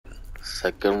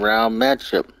Second round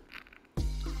matchup.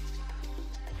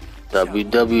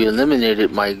 WW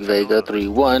eliminated Mike Vega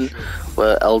 3-1,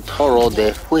 while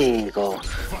ElToroDeFuego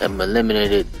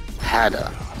eliminated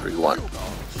Hada 3-1.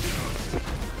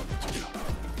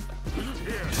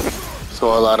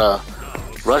 So a lot of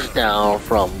rush down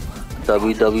from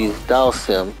WW's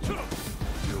dhalsim.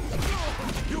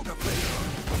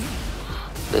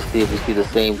 Let's see if we see the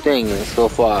same thing, and so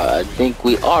far I think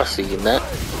we are seeing that.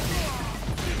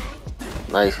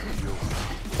 Nice.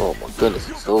 Oh my goodness,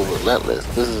 he's so relentless.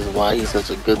 This is why he's such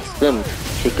a good sim.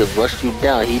 He could rush you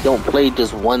down. He don't play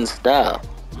just one style.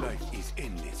 Life is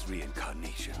endless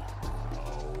reincarnation.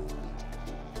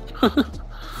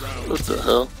 What the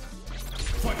hell?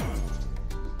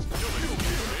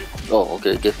 Oh,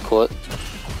 okay, gets caught.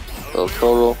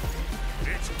 ElToro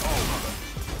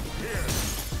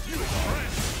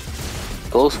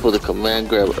goes for the command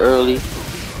grab early,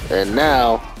 and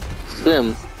now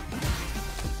Sim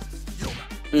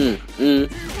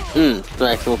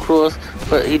smacks him across,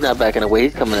 but he's not backing away.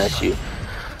 He's coming at you.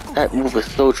 That move is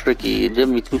so tricky.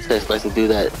 Jimmy Two-Tex likes to do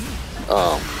that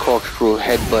corkscrew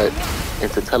headbutt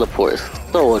into teleport.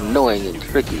 It's so annoying and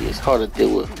tricky. It's hard to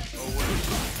deal with.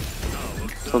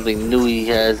 Something new he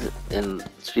has in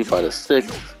Street Fighter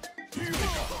 6.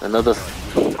 Another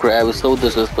grab is so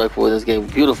disrespectful in this game.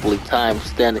 Beautifully timed,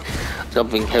 standing,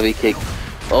 jumping, heavy kick.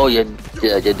 Oh, you're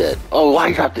dead. Oh, why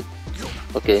you dropped it?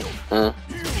 Okay.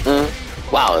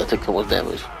 Wow, that took so much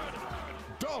damage.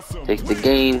 Takes the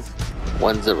game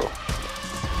 1-0.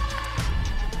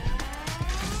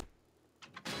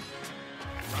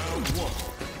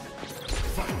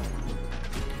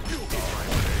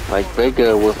 Mike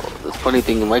Vega was, the funny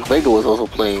thing, Mike Vega was also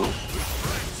playing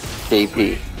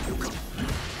JP.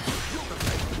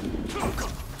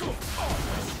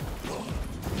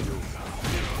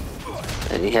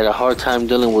 And he had a hard time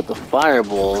dealing with the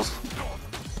fireballs.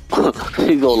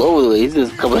 He's all over the way. He's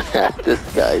just coming at this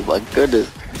guy. My goodness.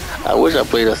 I wish I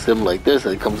played a sim like this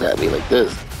and it comes at me like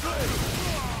this.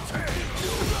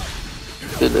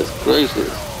 Goodness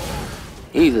gracious.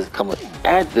 He's just coming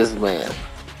at this man.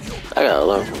 I gotta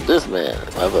learn from this man.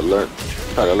 If I ever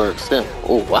try to learn sim.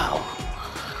 Oh wow.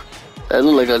 That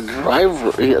looked like a driver.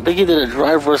 I think he did a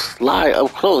driver slide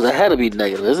up close. That had to be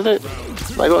negative, isn't it?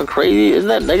 Am I going crazy? Isn't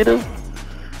that negative?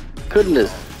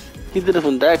 Goodness. He did it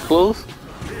from that close?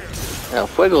 Now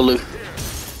Fuego looks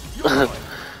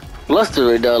flustered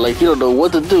right now, like he don't know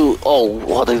what to do.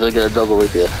 Oh, I think they get a juggle right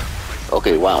there.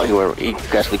 Okay, wow, he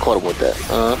actually caught him with that.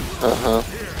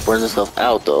 Burns himself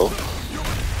out though.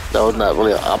 That was not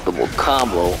really an optimal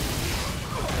combo.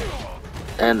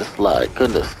 And the slide,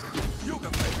 goodness.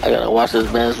 I gotta watch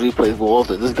this man's replays more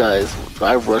often. This guy is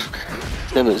drive rush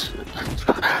image.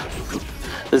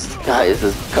 This guy is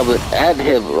just coming at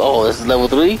him. Oh, this is level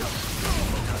 3?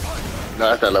 No,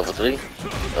 that's not level 3.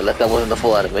 Unless that wasn't the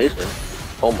full animation.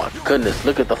 Oh my goodness,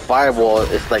 look at the fireball.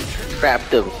 It's like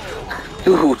trapped him.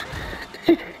 Dude,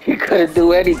 he couldn't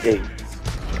do anything.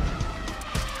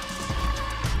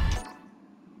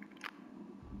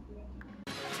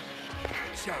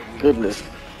 Goodness.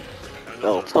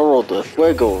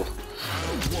 ElToroDeFuego.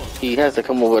 He has to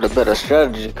come up with a better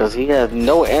strategy because he has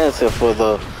no answer for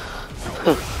the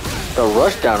the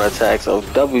rushdown attacks of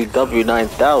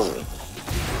WW9000.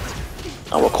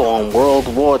 I'm gonna call him World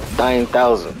War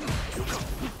 9000.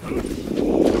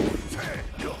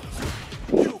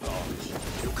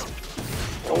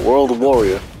 A world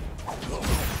warrior.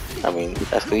 I mean,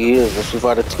 that's who he is. The Street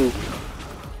Fighter 2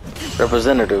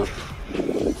 representative.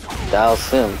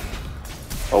 dhalsim.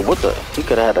 Oh, what the? He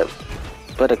could have had a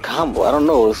better combo. I don't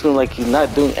know. It seems like he's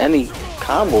not doing any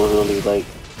combos really. Like,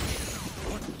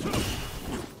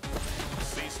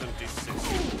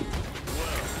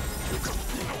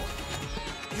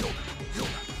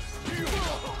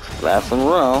 last him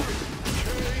around.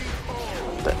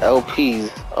 The LPs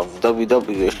of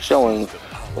WW is showing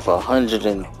with 100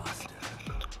 and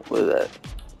what is that?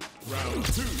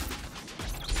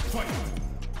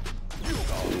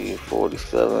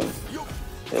 347.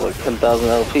 Yeah, like 10,000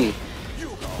 LP.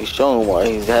 He's showing why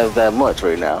he has that much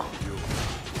right now.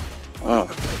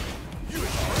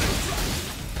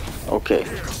 Okay.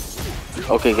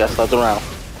 Okay, got slapped around.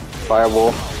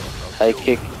 Fireball. High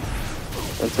kick.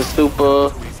 Into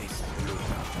super.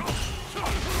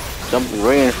 Jumping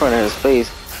right in front of his face.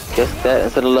 Gets that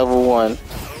into the level 1.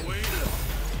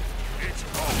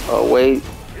 Oh wait.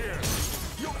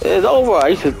 It's over. I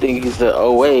used to think he said,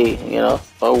 oh wait, you know.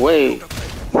 Oh wait.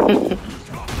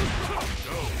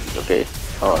 Okay.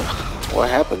 What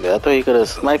happened there? I thought you could have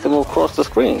smacked him across the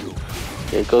screen.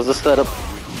 Here goes the setup.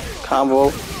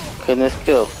 Combo. Couldn't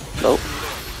kill. Nope.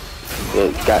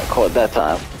 Got caught that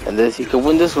time. And this, he could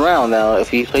win this round now if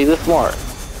he plays it smart.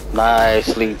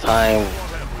 Nicely timed.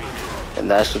 And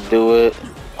that should do it.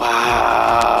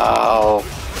 Wow.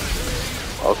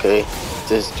 Okay,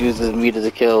 just uses meter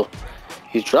to kill.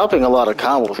 He's dropping a lot of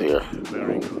combos here.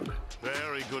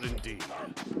 Very good indeed.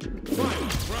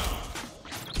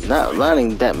 Not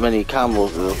landing that many combos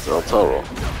is ElToro.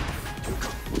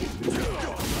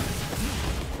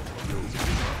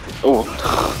 Oh,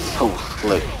 so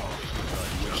slick.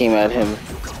 Came at him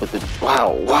with the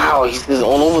wow, he's just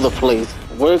all over the place.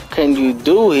 What can you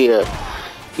do here?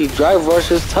 He drive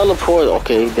rushes, teleport.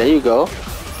 Okay, there you go.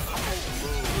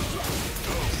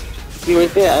 See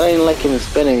right there, I didn't like him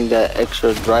spending that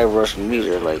extra drive rush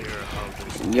meter. Like,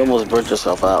 you almost burnt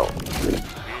yourself out.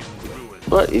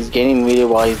 But he's gaining meter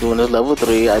while he's doing his level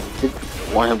 3. I did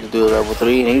want him to do level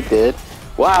 3 and he did.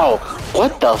 Wow,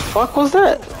 what the fuck was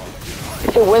that?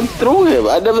 It went through him.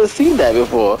 I never seen that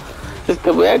before. His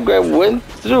command grab went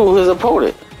through his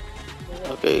opponent.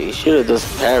 Okay, he should have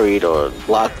just parried or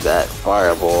blocked that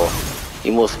fireball. He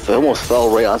almost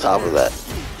fell right on top of that.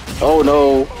 Oh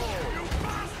no.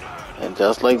 And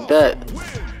just like that,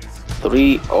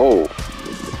 3-0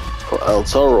 for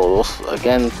ElToro. Those,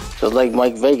 again, just like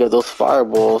Mike Vega, those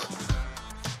fireballs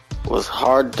was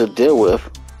hard to deal with.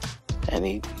 And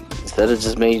he, instead of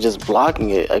just blocking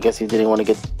it, I guess he didn't want to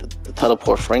get the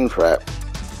teleport frame trap.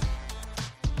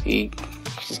 He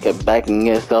just kept backing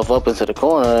himself up into the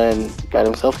corner and got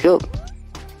himself killed.